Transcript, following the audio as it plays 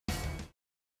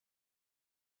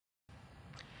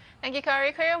Thank you,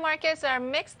 Kari. Korean markets are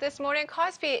mixed this morning.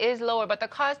 Kospi is lower, but the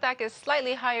Kosdaq is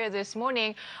slightly higher this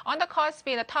morning. On the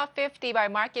Kospi in the top 50 by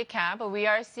market cap, we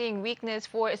are seeing weakness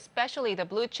for especially the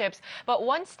blue chips. But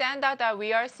one standout that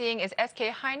we are seeing is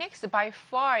SK Hynix. By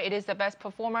far, it is the best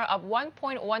performer, up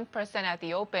 1.1% at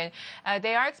the open.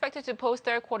 They are expected to post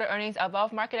third quarter earnings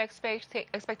above market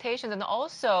expectations, and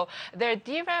also their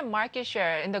DRAM market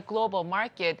share in the global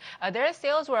market. Their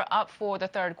sales were up for the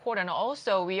third quarter, and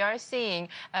also we are seeing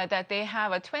that they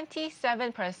have a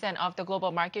 27% of the global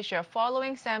market share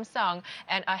following Samsung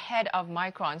and ahead of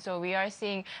Micron. So we are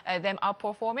seeing them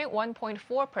outperforming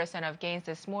 1.4% of gains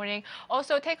this morning.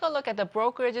 Also, take a look at the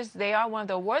brokerages. They are one of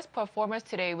the worst performers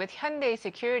today, with Hyundai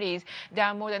Securities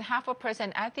down more than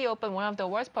 0.5% at the open, one of the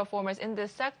worst performers in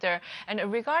this sector.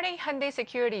 And regarding Hyundai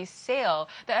Securities' sale,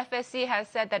 the FSC has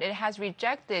said that it has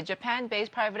rejected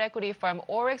Japan-based private equity firm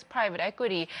Oryx Private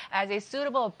Equity as a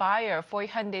suitable buyer for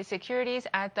Hyundai Securities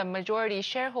at the majority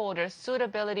shareholder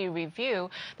suitability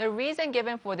review. The reason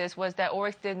given for this was that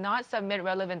Oryx did not submit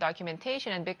relevant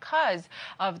documentation, and because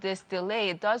of this delay,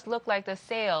 it does look like the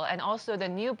sale and also the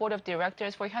new board of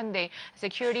directors for Hyundai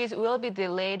Securities will be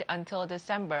delayed until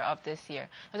December of this year.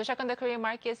 So to check on the Korean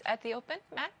markets at the open,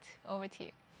 Matt, over to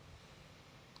you.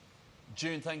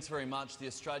 June, thanks very much. The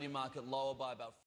Australian market lower by about